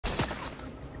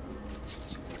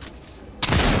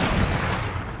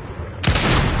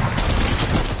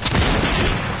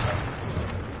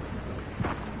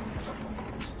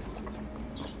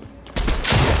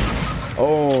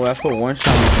for one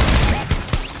shot.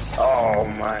 Oh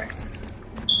my.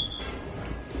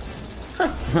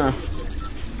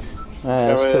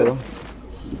 That's cool.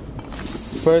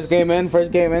 First game in.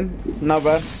 Not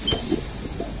bad.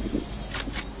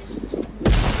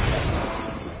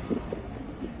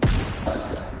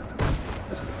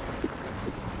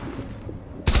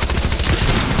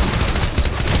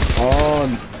 Oh,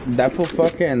 that fool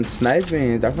fucking sniped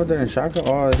me. That fool didn't shotgun.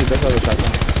 Oh, he does have a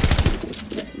shotgun.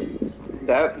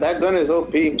 That gun is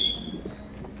OP.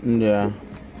 Yeah.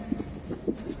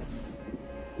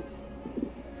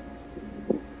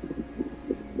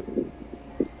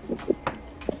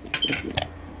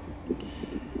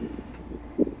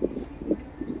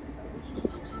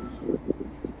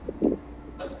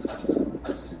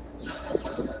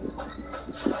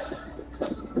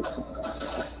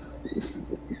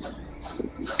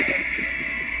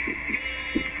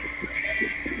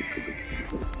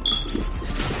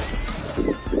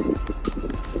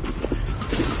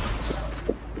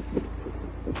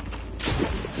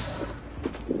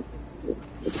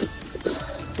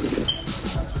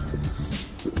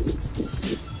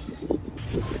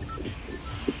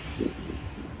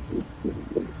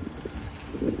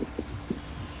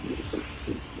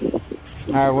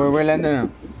 Alright, we're landing.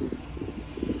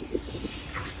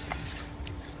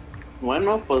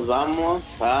 Bueno, pues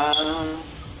vamos a...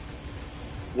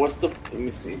 What's the... Let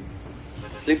me see.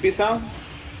 Sleepy Sound?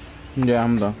 Yeah,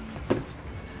 I'm done.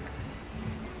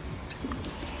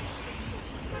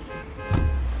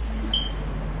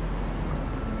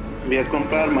 Voy a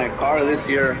comprar my car this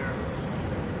year.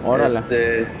 Órale.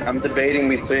 I'm debating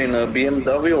between a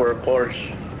BMW or a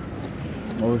Porsche.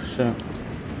 Oh shit.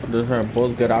 Those are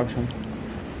both good options.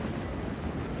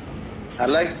 I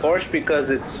like Porsche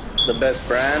because it's the best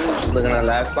brand. They're gonna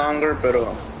last longer,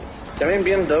 pero también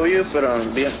BMW, pero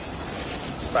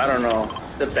I don't know.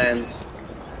 Depends.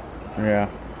 Yeah.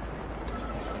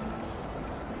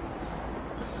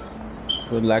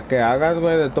 Pues la que hagas,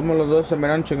 güey, de todos los dos se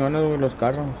miran chingones, güey, los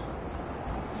carros.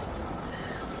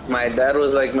 My dad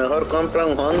was like, mejor compra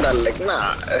un Honda. Like,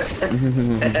 nah.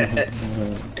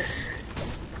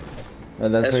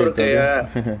 That's Es porque ya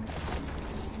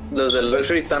los de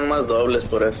luxury están más dobles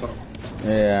por eso.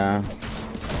 Yeah.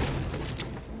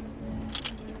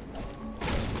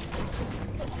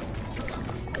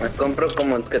 Me compro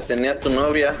como el que tenía tu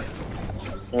novia,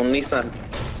 un Nissan.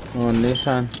 Un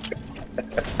Nissan.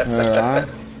 ¿Verdad?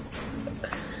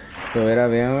 Estuviera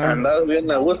bien, güey. Andabas bien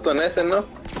a gusto en ese, ¿no?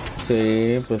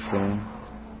 Sí, pues sí.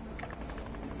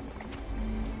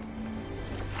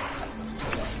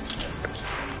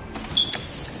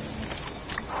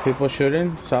 People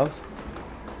shooting south.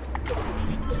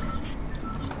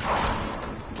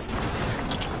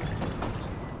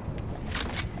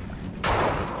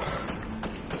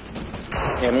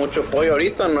 ¿Y hay mucho pollo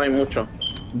ahorita o no hay mucho?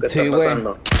 ¿Qué Sí, está güey.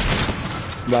 pasando?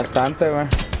 Bastante, güey.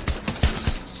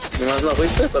 ¿Nomás no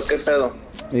fuiste o qué pedo?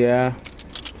 Yeah.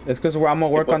 Es que I'm gonna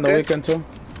work on the weekend too.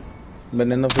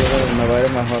 Vendiendo flores me va a ir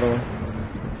mejor, güey.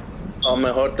 O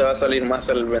mejor te va a salir más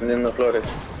el vendiendo flores.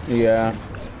 Yeah.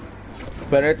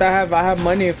 Pero ahorita I have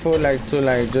money for to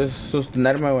just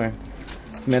sostenerme, güey.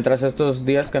 Mientras estos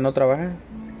días que no trabaje.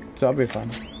 So I'll be fine.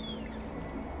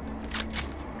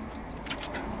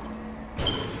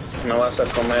 No vas a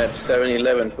comer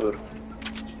 7-Eleven food.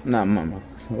 Nah, mamá.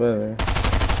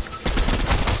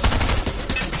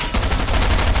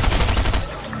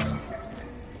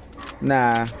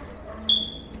 Nah.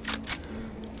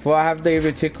 Well, I have the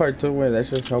EBT card too, güey. That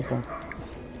shit's helpful.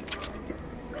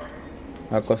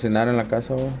 A cocinar en la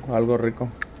casa, güey. Algo rico.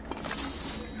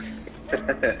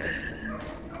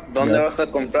 ¿Dónde vas a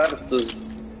comprar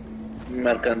tus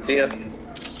mercancías?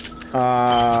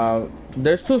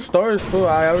 There's two stores, too.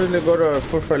 I obviously go to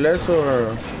Food for Less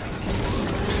or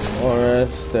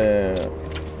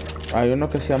hay uno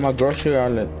que se llama Grocery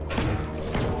Outlet.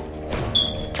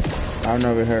 I've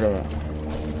never heard of it.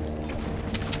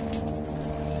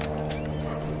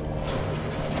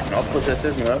 No, pues ese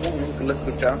es nuevo, nunca lo he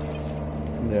escuchado.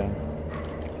 Yeah.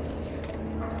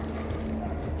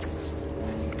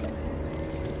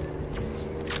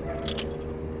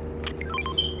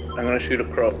 I'm gonna shoot a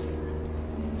crow.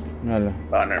 Dale.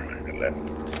 Oh, never mind, I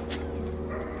left.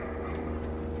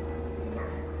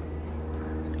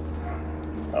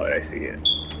 Oh, I see it.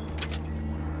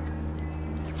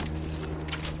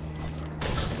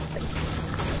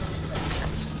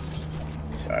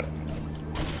 Got it.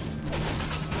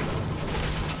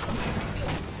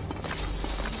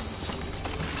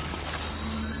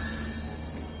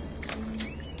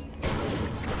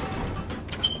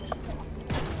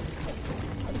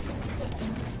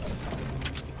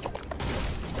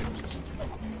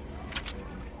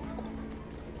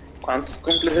 ¿Cuántos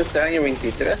cumples este año?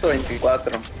 ¿23 o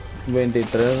 24?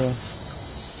 23, güey.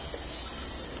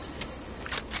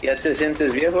 ¿Ya te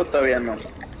sientes viejo o todavía no?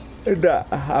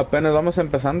 Apenas vamos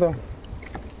empezando.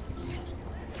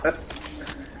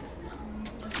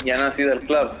 ¿Ya no has ido al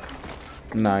club?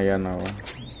 No, ya no, güey.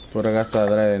 Pura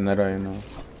gastadera de dinero ahí, no.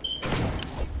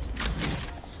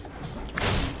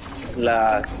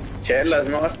 Las chelas,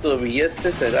 ¿no? Harto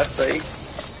billete se gasta ahí.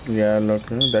 Yeah, look,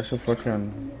 that shit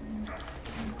fucking...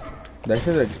 That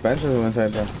shit's expensive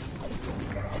inside there.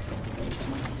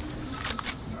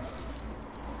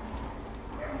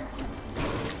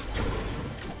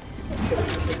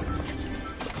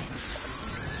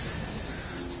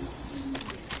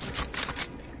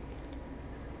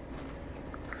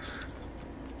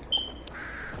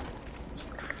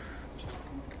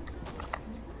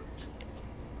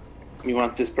 You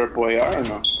want this purple AR or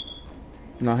no?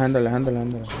 No, handle.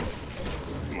 Man.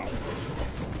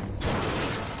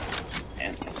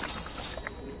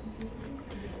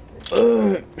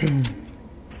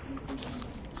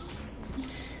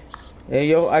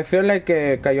 I feel like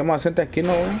cayó más gente aquí,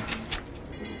 ¿no, güey?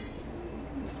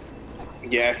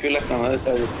 Yeah, I feel like on the other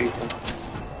side there's people.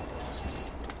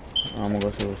 Vamos a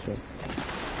go see what's up.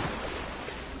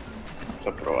 Vamos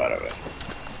a probar a ver.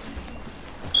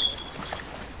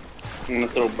 I'm gonna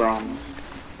throw bombs.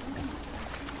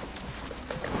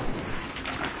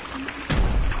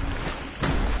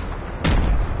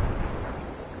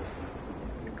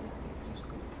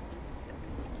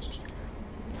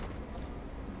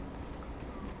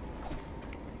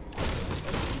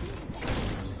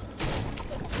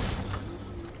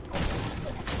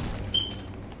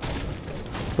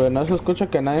 Pero no se escucha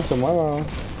que nadie se mueva, güey.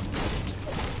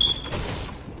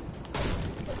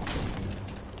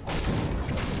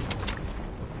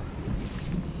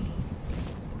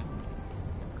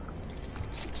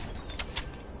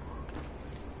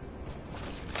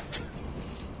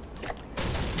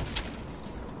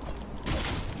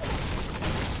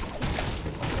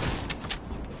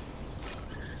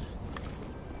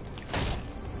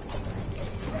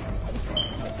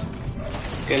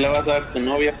 ¿Qué le vas a dar a tu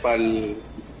novia para el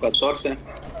 14?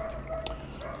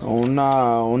 Un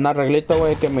arreglito,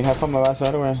 güey, que mi jefa me va a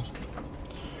hacer, güey.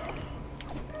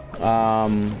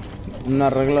 Un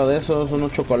arreglo de esos,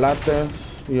 unos chocolates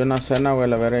y una cena, güey,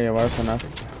 la voy a llevar a cenar.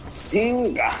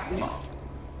 ¡Chinga! No.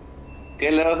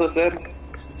 ¿Qué le vas a hacer?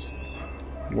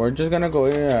 We're just gonna go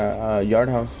a Yard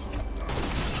House.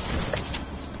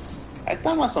 Ahí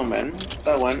está más o menos,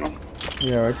 está bueno.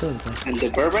 Yeah, right there. ¿El de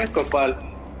Burbank o cuál?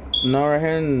 No,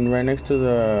 right next to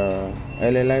the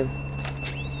LA Live.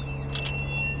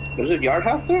 There's a Yard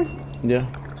House there? Yeah.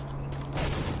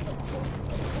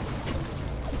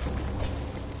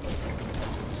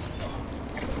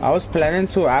 I was planning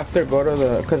to after go to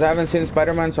the, cause I haven't seen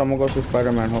Spider-Man, so I'm gonna go see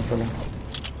Spider-Man hopefully.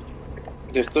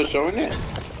 They're still showing it?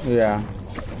 Yeah.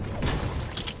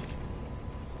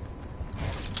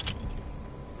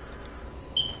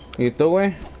 ¿Y tú,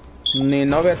 güey? ¿Ni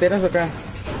novia tienes acá?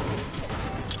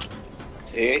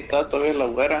 Sí, ahí está todavía la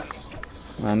güera.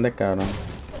 Ande, cabrón.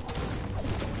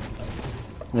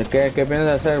 ¿Y qué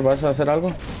piensas hacer? ¿Vas a hacer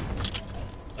algo?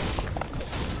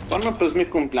 Bueno, pues mi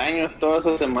cumpleaños toda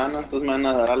esa semana, entonces me van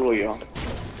a dar algo yo.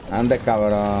 Ande,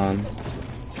 cabrón.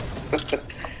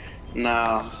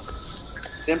 No.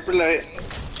 Siempre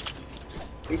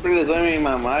les doy a mi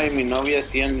mamá y mi novia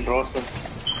 100 rosas.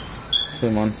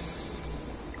 Simón.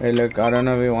 Hey, look, I don't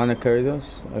know if you want to carry those.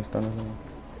 Ahí están.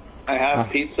 I have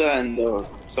pizza and the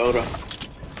soda.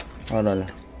 Órale.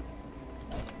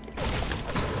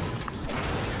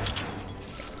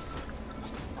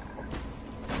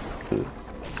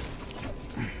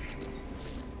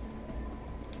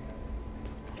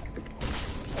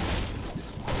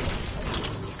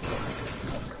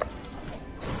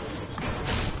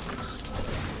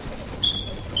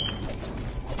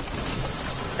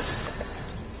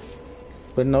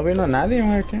 Pues no vino nadie,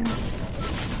 güey, ¿qué?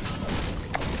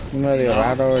 Medio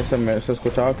raro, güey, se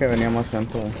escuchaba que venía más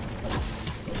gente, güey.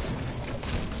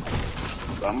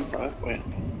 Vamos a ver, pues.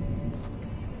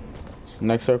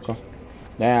 Next circle.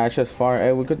 Yeah, that's just far.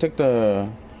 Hey, we could take the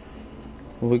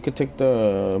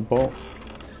boat.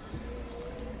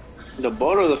 The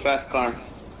boat or the fast car?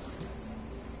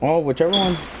 Oh, whichever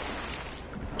one.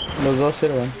 Los dos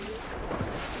sirven.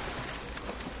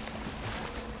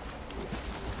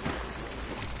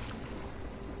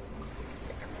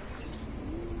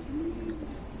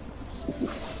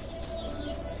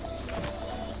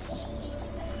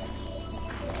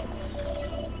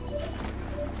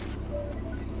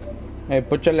 Hey,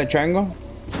 púchale chango.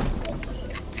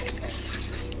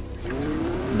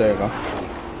 There you go.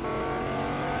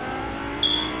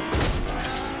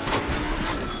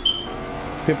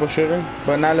 People shooting.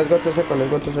 But now let's go to circle. Let's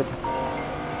go to circle.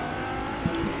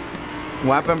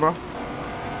 What happened, bro? Did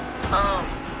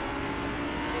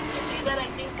you see that? I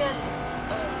think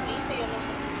Lisa, yo no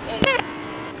sé.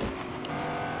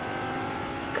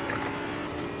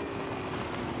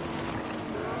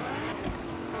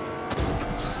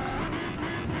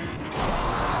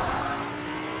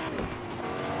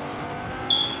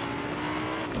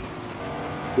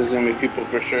 There's gonna be people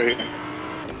for sure here.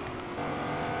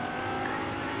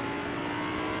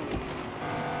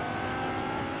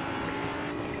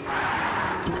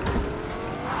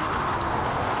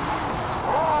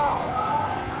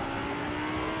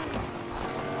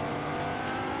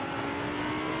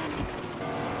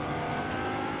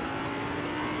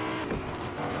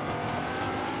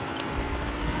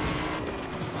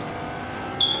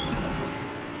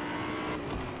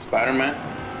 Spider-Man.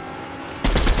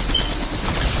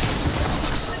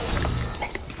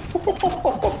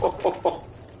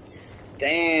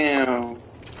 Damn.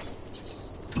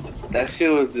 That shit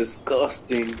was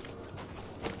disgusting.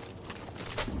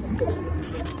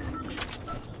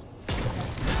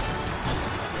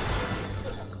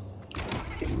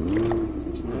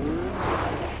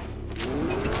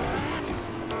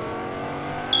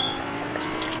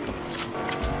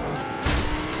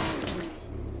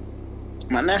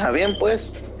 Maneja bien,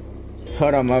 pues.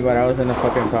 Hold on, my bad. I was in the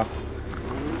fucking car.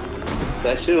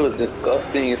 That shit was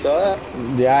disgusting. You saw that?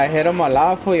 Ya I hit him a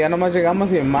lot, fool. Ya nomás llegamos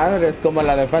y madre. Es como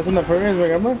la de Fast and the Furious,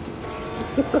 remember?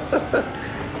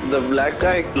 The black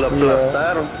guy lo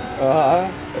aplastaron.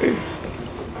 Ajá.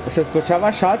 Se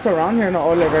escuchaba shots around here, no?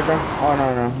 Oh, like right there. Oh,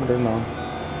 no, there's no.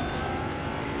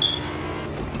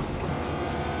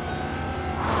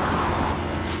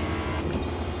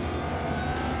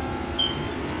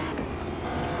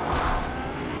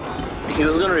 He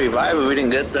was gonna revive, but we didn't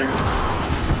get there.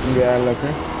 Yeah, look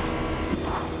here.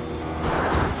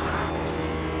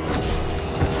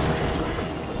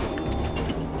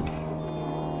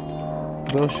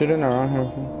 They're shooting around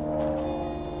here, fool.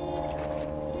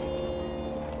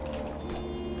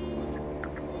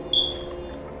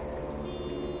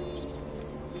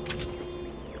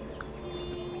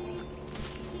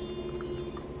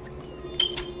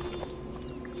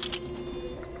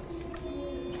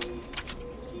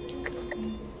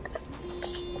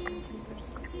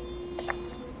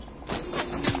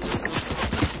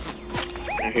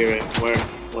 I hear it. Where?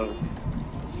 Where?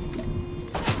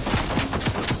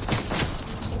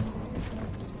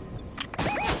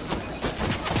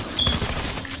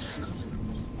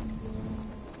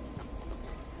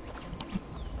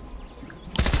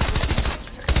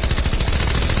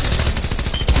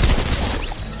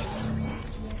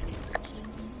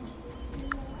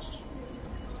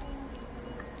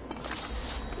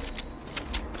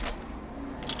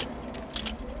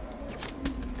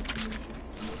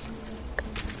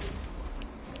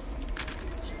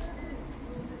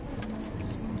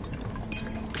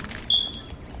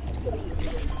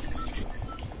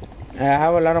 I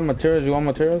have a lot of materials. You want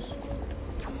materials?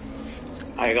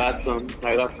 I got some.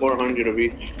 I got 400 of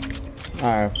each.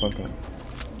 Alright, fuck it.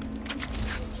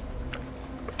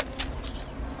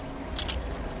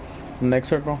 Next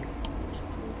circle.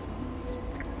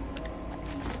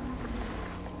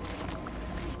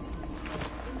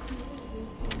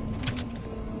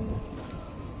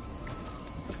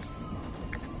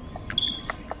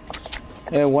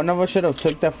 Hey, one of us should have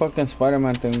took that fucking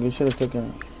Spider-Man thing. We should have taken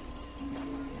it.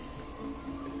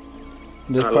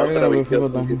 There's probably gonna be people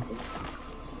down here.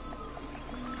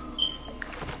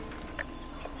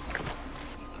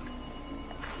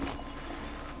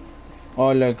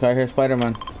 Oh, look, I hear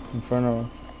Spider-Man in front of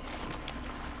us.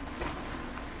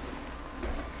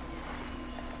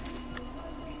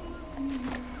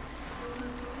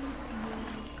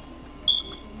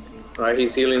 Alright,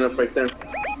 he's healing up right there.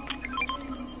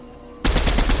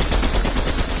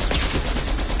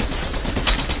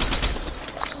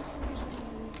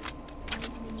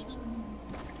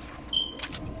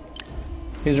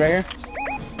 He's right here.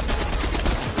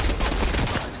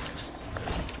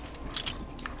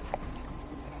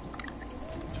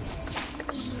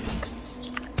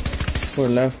 Or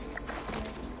left.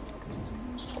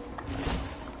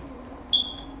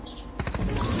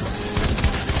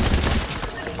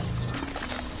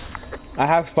 I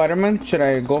have Spider-Man. Should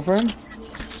I go for him?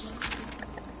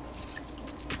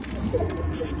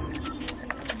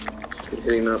 He's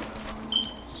hitting up.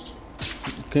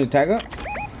 Can you tag up?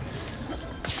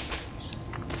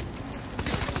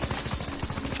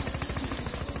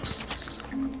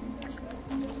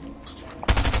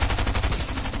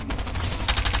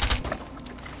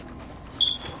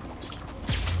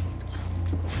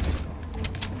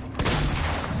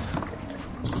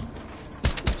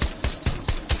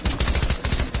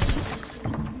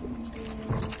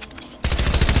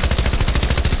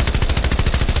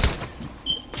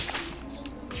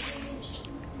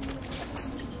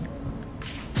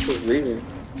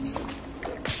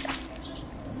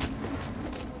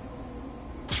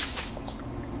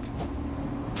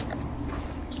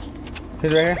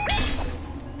 He's right here.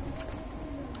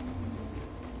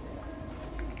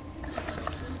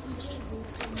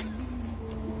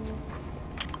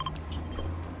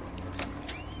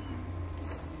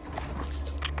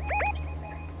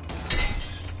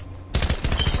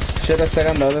 Should have stayed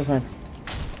on the other side.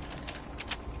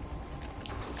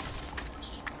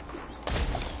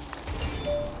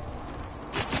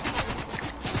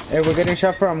 Hey, we're getting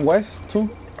shot from west too.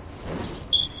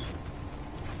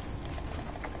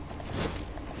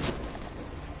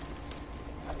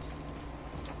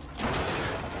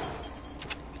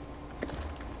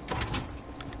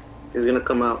 He's gonna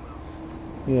come out.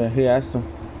 Yeah, he asked him.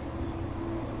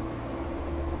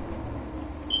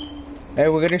 Hey,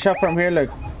 we're getting shot from here, like.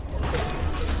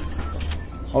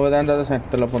 Over there on the other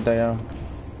side. Te lo apunté allá.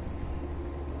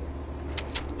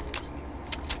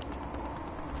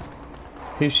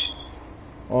 He's...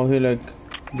 Oh, he like...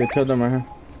 They killed him right here.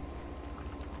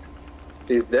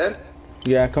 He's dead?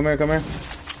 Yeah, come here, come here.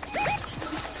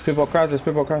 People across, there's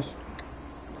people across.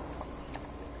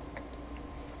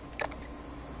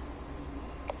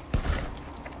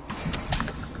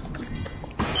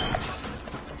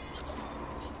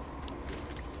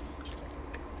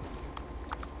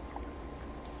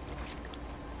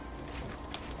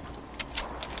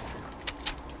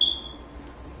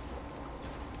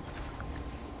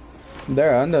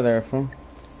 They're under there, fool.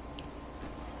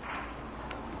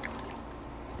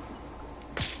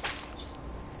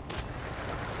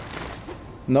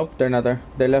 Nope, they're not there.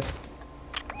 They left.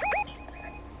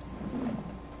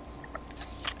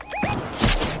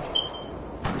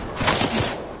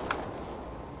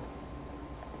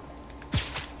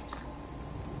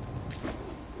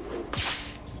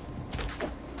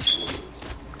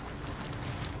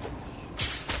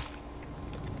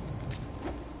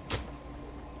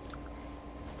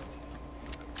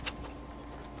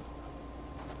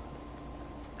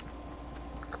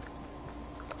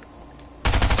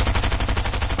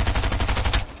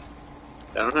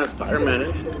 I don't have Spider-Man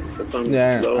in it. That's on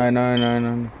Yeah, slow. I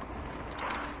know.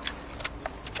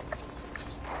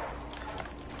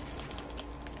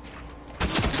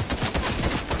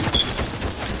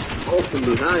 Oh, from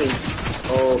behind.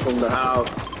 Oh, from the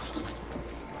house.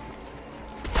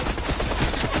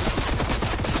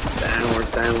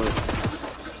 Downward.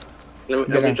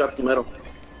 Let me drop the metal.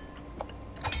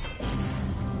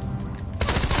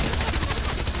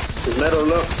 There's metal,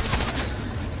 look.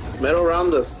 Metal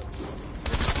around us.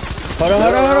 Hold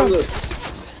on. Us.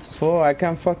 Fool, I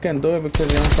can't fucking do it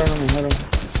because you're in front of me. Hold on.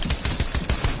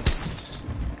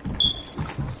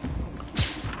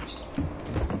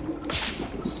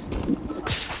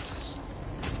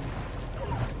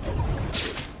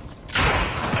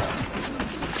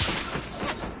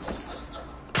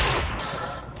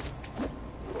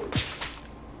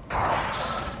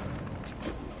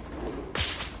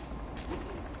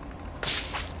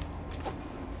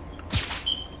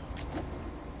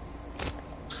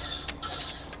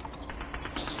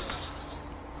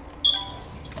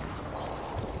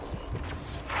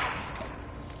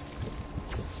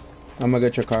 I'm gonna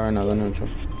get your car another neutral.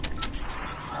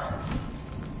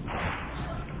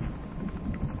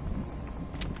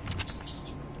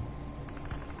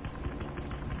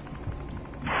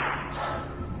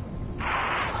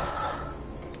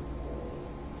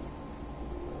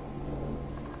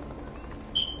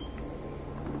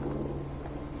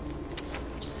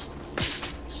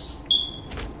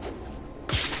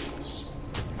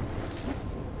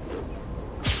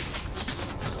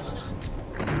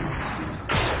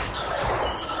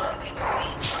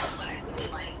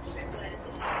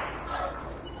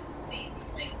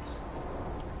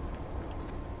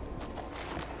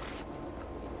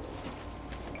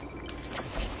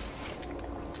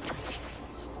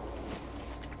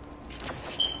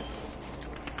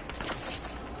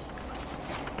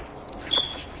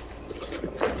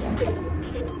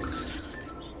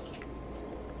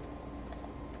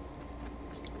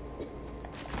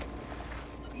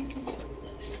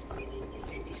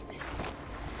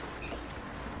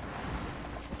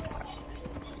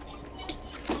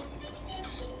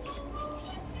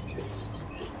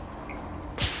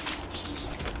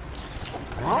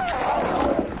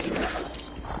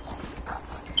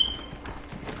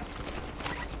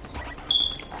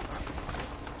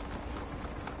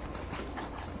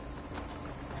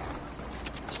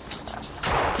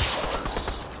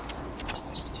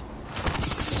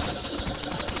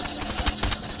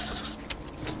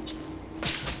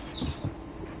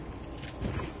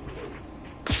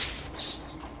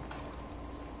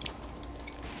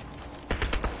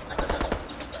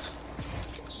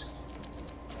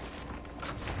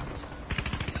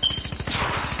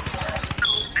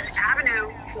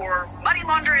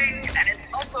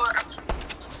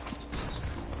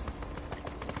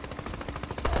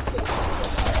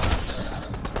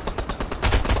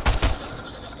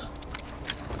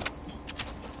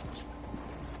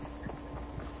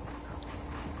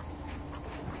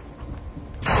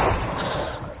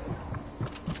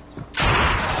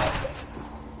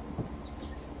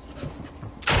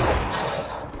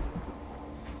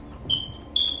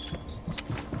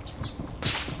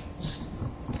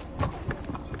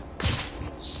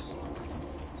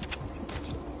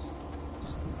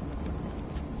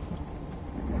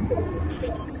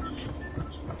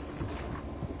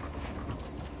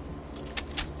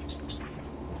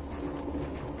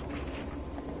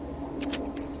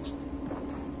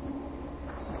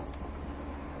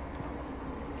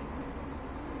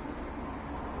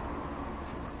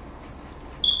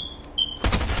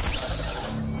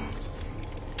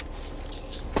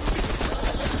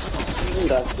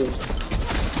 Casi.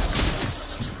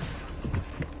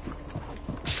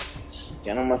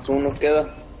 Ya nomás uno queda.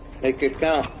 Make it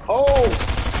count. Oh!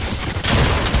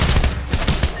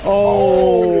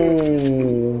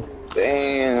 Oh!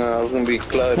 Damn, that was gonna be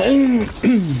clutch.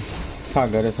 It's all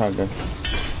good, it's all good.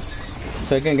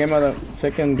 Second game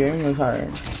is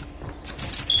hard.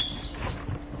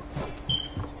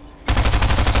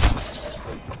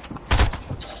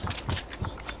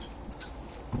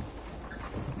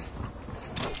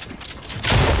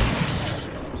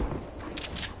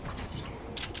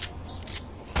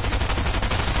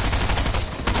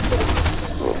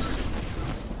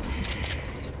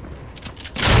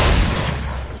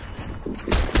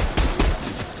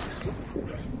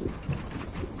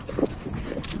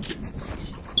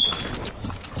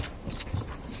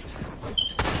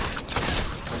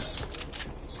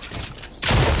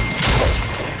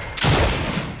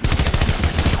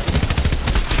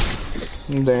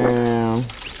 Damn.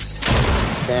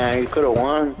 Damn, you could have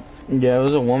won. Yeah, it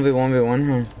was a 1v1v1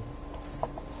 here.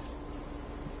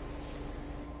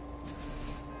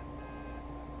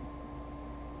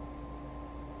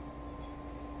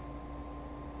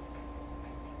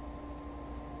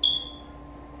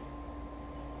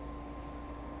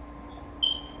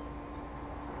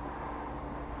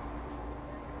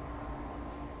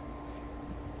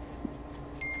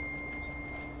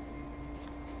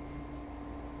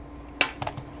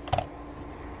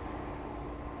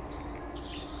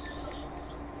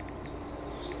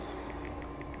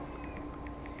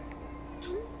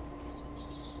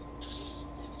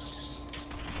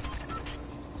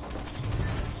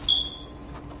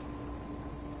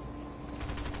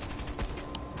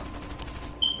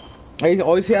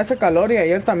 Hoy sí hace calor y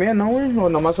ayer también, ¿no, güey? O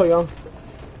nomás soy yo.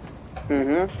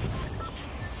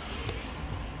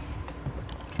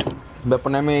 Voy a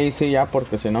ponerme AC ya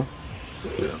porque si no.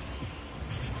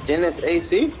 ¿Tienes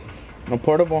AC? No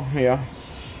portable, ya.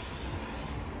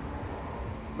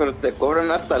 Pero te cobran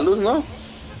harta luz, ¿no?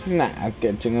 Nah,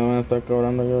 qué chingado van a estar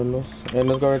cobrando yo luz.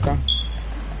 Let's go acá.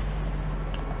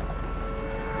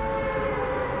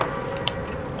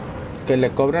 Que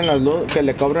le cobren la luz, que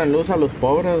le cobren luz a los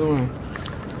pobres, güey.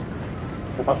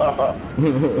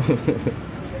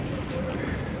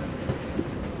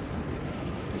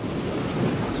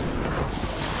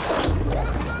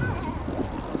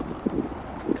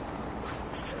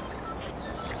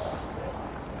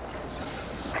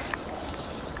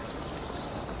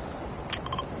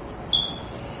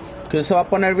 Que se va a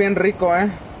poner bien rico,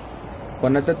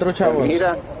 Ponete trucha, güey.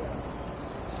 Mira.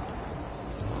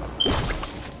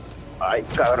 Ay,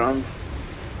 cabrón.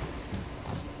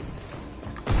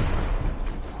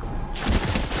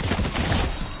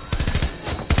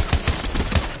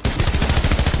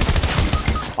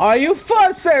 Are you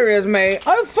full serious, mate?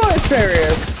 I'm full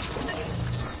serious.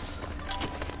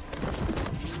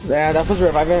 Yeah, that was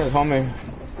reviving his homie.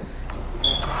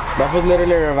 That was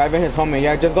literally reviving his homie.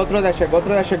 Yeah, just go through that shit. Go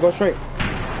through that shit. Go straight.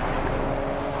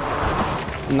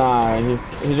 Nah,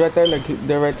 he's right there. Like,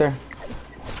 they're right there.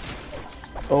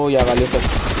 Oh, yeah, valiste.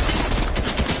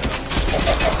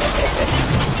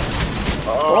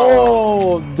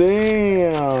 Oh,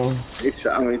 damn. He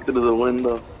shot me through the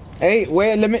window. Hey,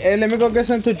 wait, let me go get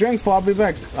something to drink before I'll be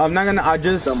back. I'm not gonna, I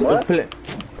just play.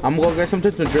 I'm gonna go get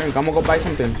something to drink. I'm gonna go buy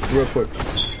something real quick.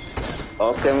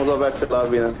 Okay, we'll go back to the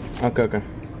lobby then. Okay.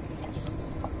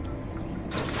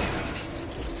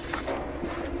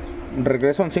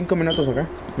 Regreso en 5 minutos, ¿ok?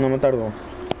 No me tardo.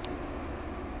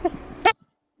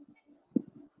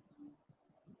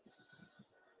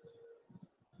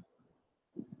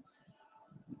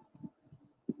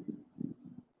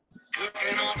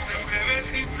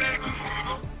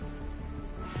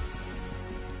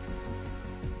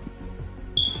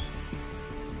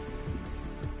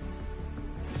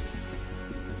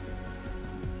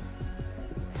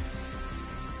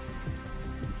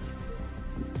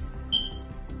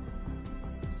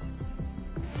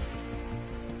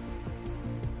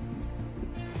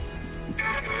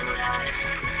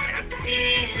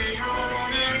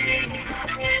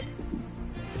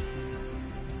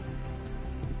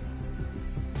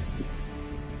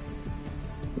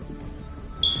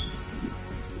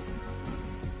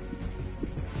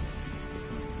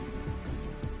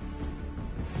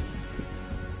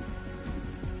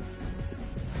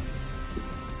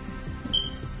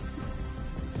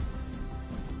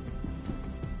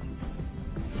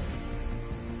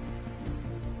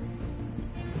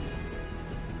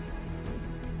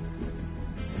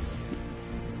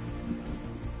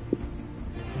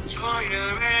 Soy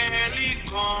el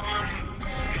belicón.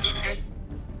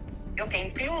 Que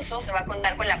incluso se va a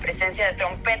contar con la presencia de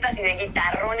trompetas y de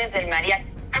guitarrones del mariachi.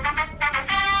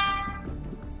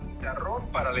 ron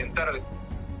para alentar el...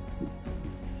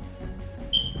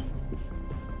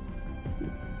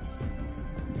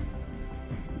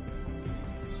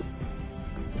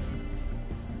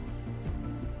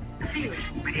 Libre,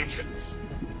 mariachos.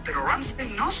 Pero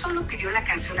Ramsey no solo pidió la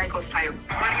canción I Got Fire.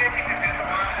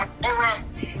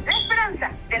 La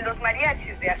esperanza de los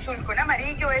mariachis de azul con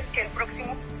amarillo es que el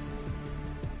próximo...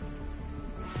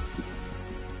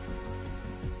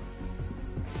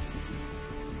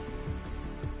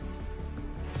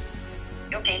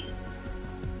 Ok.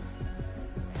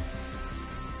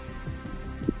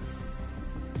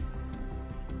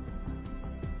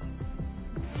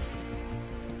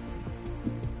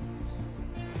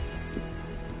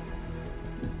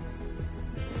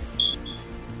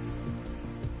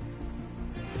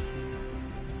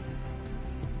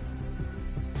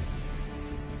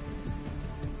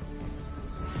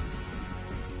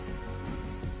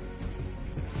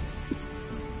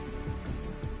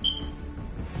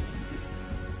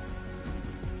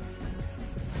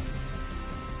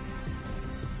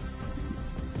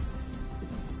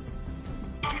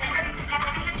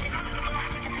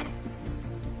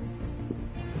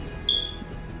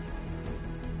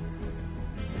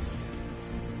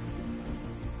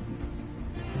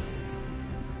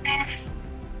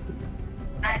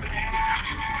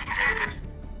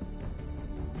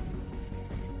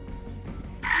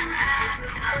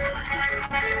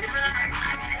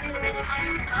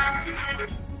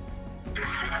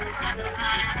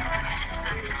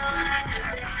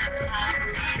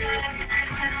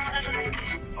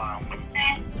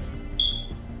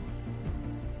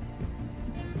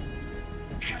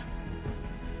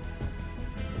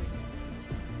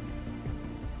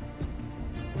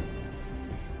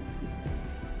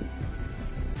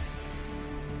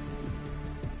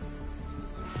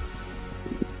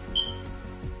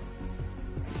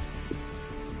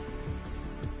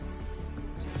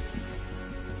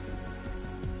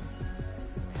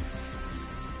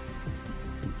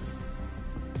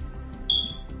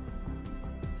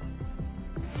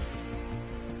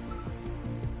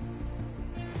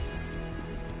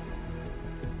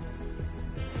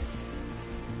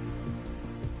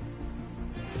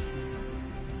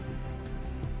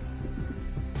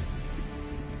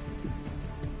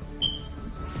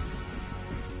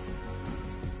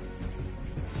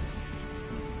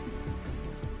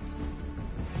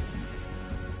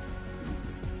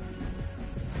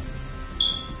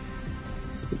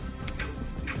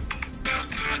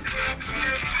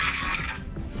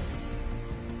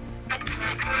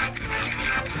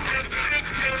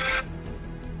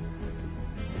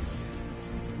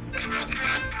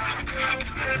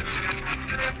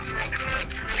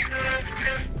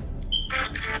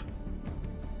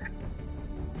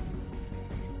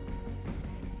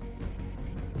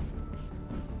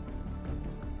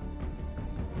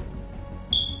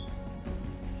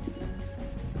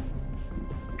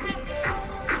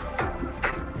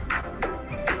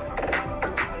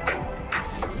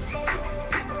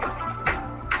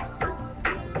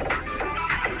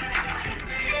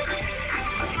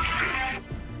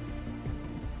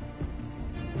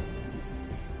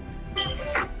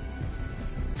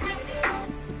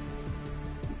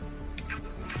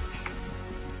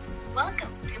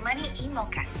 Welcome to Money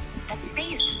Emocas, a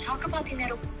space to talk about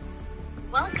dinero.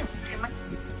 Welcome to Money.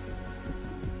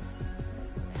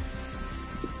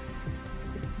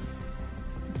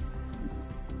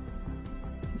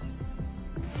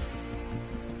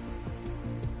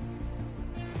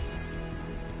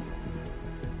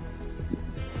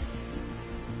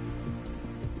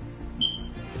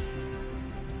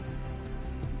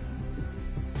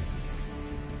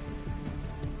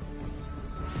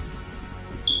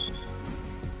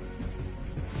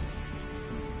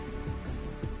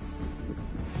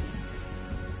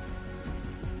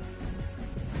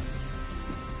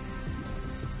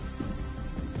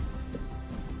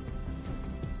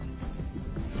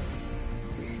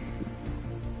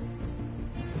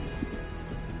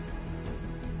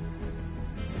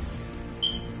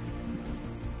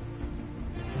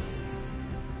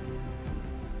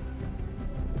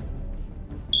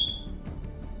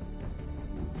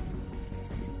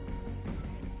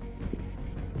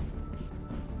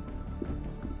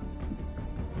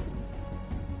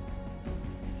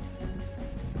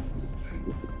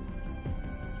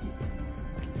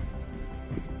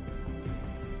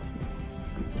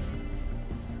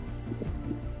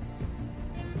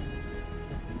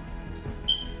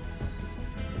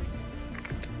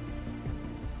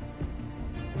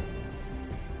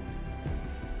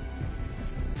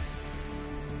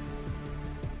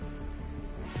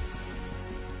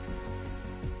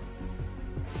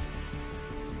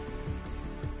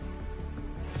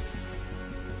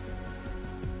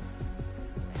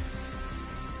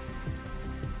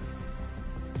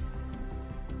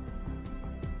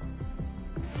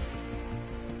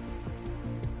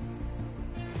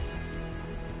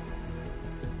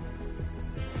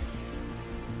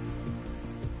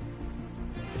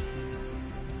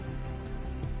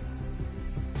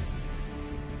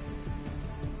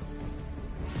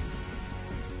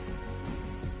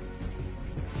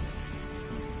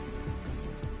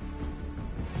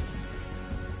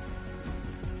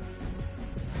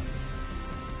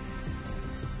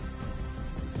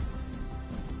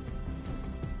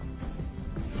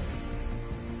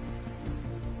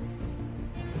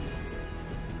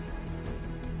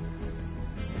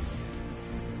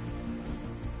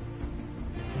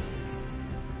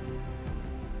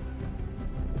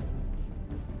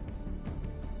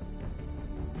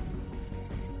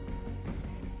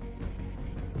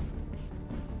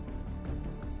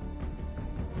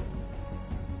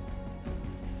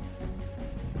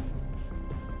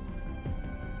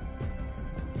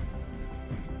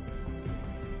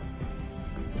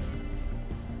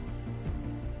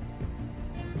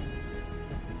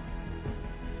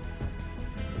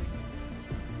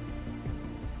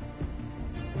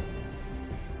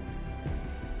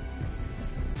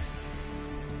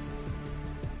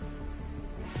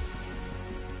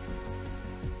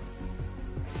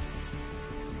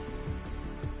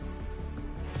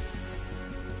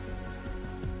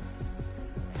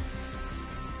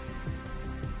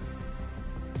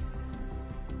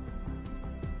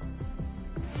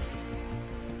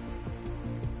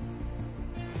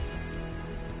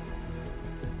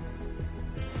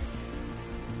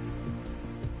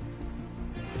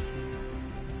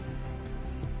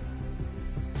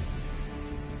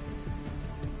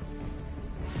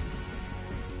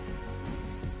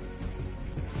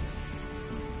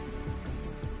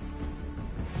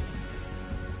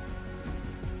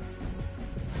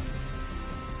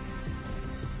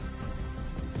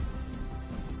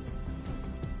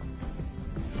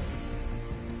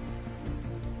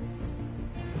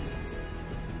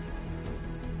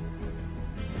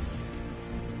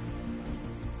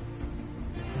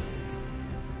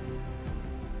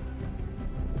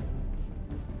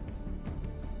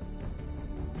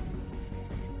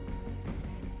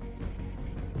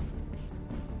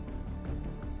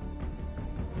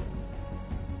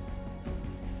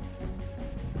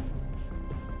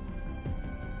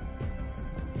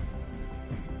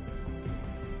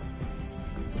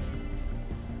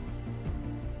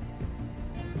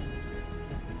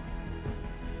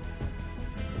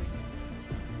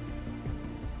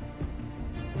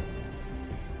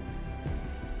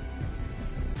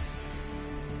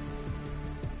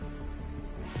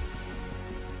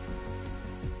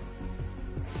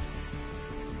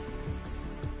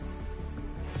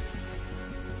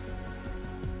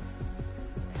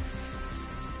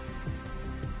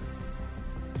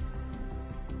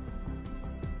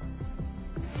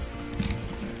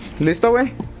 ¿Listo,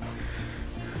 güey?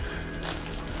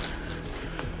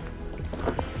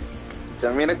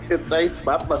 Ya mira que traes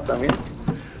papas también.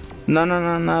 No,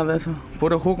 nada de eso.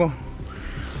 Puro jugo.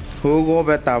 Jugo,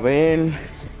 betabel,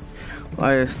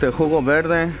 jugo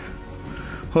verde,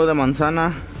 jugo de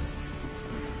manzana.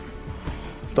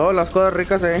 Todas las cosas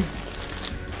ricas ahí.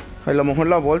 A lo mejor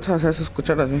la bolsa se hace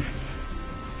escuchar así.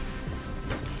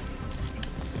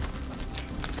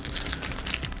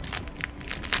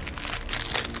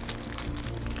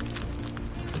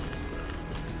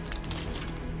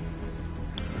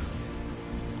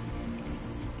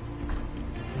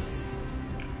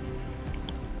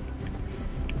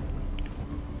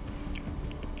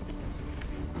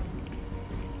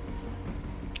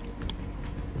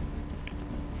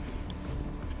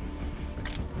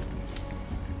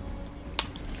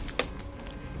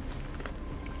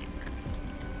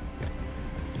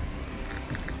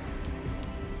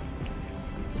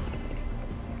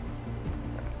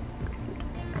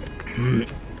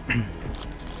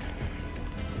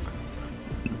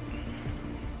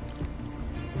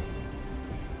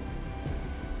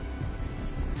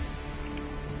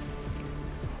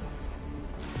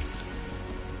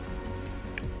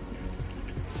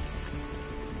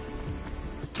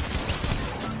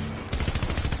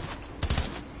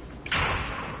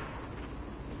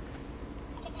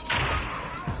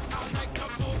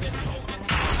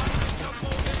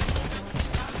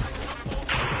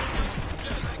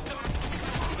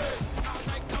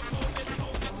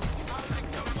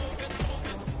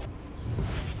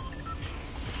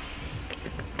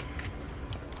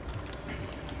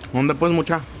 ¿Dónde pues,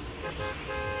 mucha?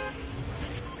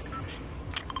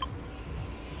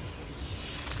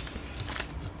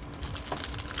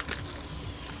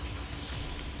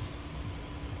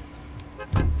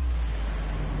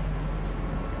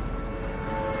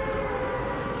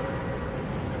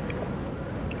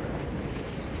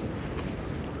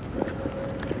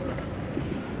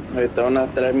 Ahorita van a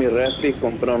traer mi refri y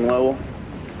compré un nuevo.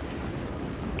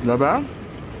 ¿La verdad?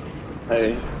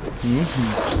 Hey.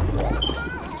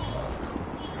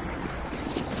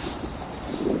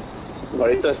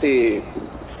 Ahorita sí.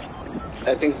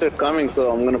 I think they're coming,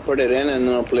 so I'm gonna put it in and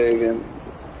then I'll play again.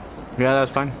 Yeah,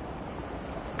 that's fine.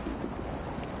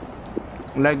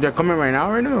 Like they're coming right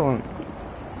now, right now? Or?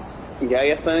 Ya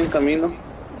están en camino.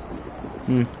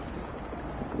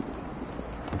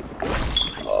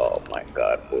 Oh my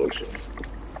god, bullshit.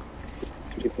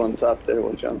 Keep on top there,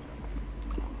 watch out.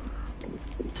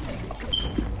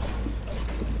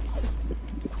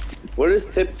 What is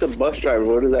tip the bus driver?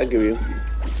 What does that give you?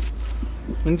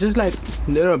 And just like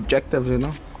little objectives, you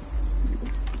know?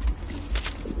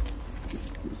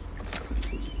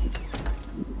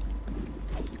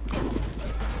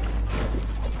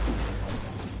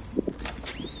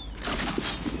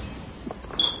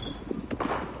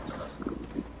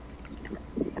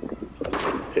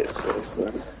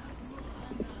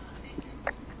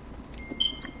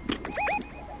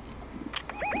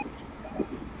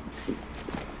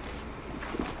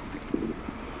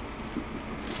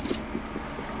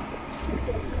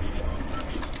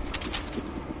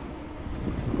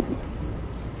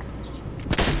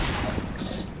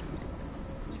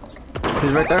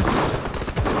 He's right there.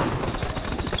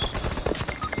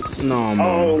 No, man.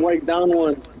 Oh, right down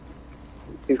one.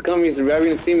 He's coming, he's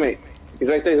grabbing his teammate. He's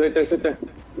right there, he's right there, he's right there.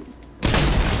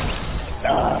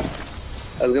 Ah,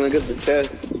 I was gonna get the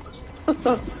chest.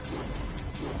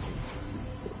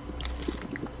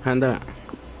 Hand that.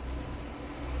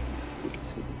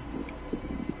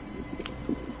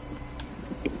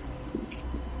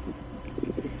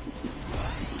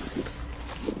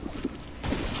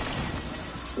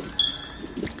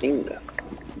 Ingas.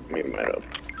 Me muero.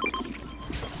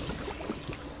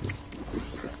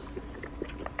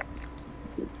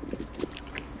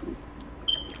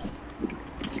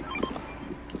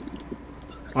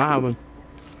 What happened?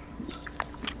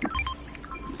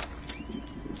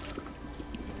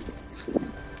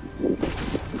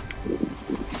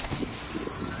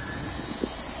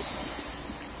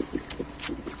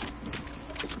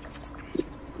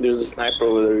 There's a sniper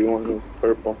over there, you want him, it's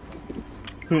purple.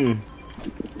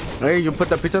 Hey, you put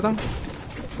the pizza down?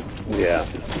 Yeah.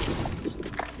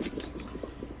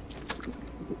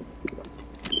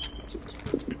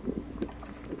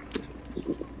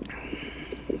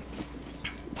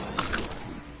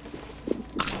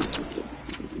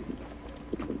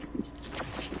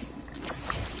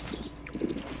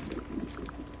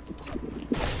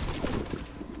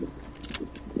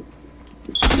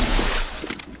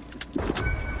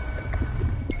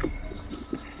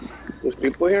 There's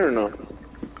people here or no?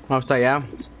 Hasta allá.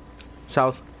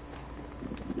 South.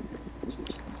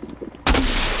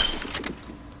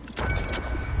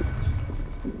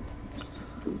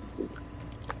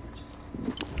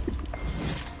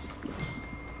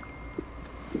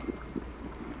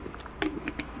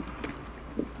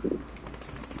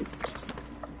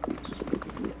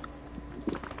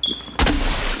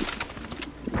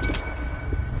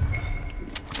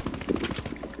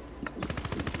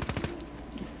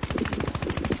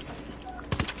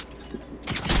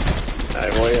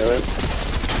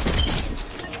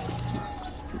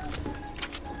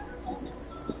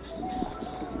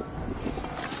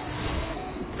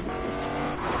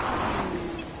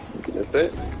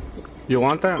 You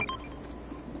want that?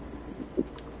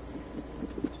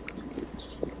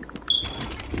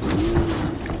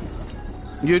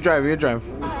 You drive, you drive.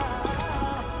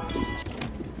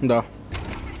 No.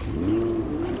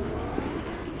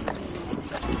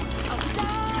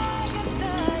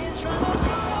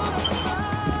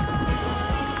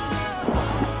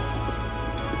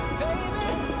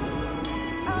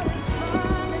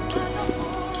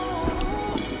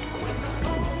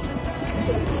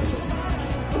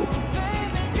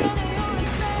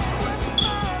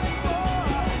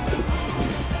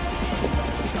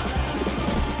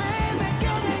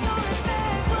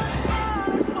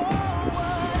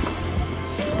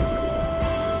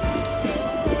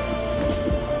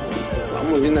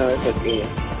 Vamos de una vez aquí.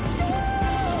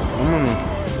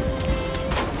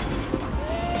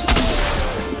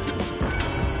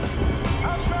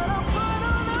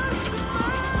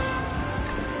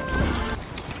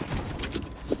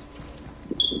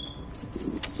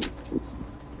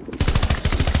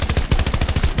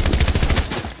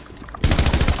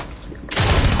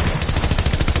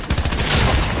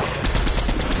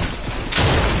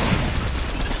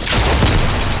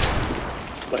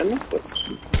 Bueno, pues.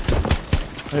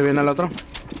 Ahí viene el otro.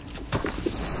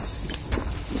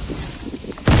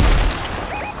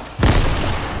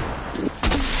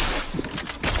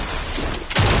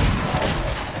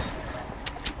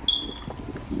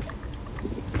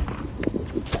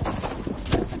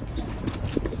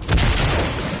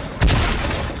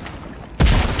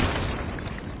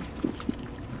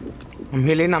 I'm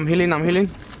healing, I'm healing, I'm healing.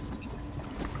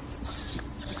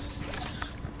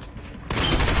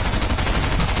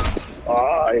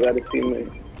 Ah, I got a teammate.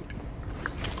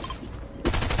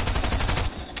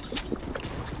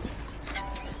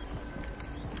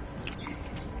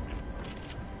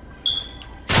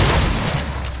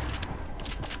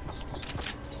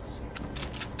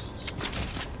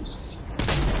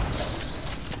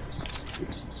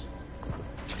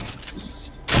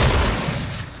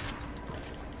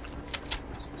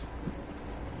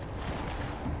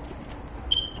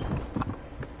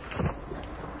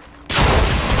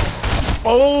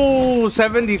 Oh,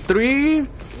 73.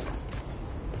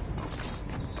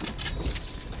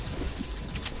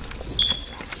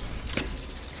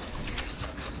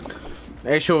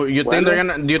 Hey, shoot, you think they're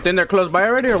gonna? Do you think they're close by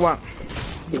already or what?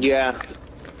 Yeah.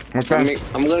 Okay.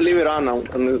 I'm gonna leave it on. I'm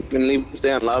gonna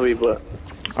stay on lobby, but.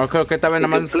 Okay, está bien,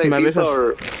 nada más play me FIFA avisas.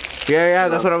 or... Yeah,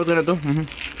 that's what I was gonna do.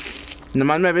 Nada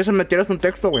más me avisas, me tiras un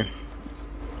texto, güey.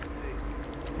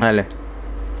 Dale.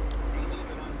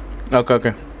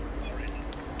 Okay.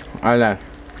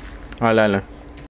 Dale.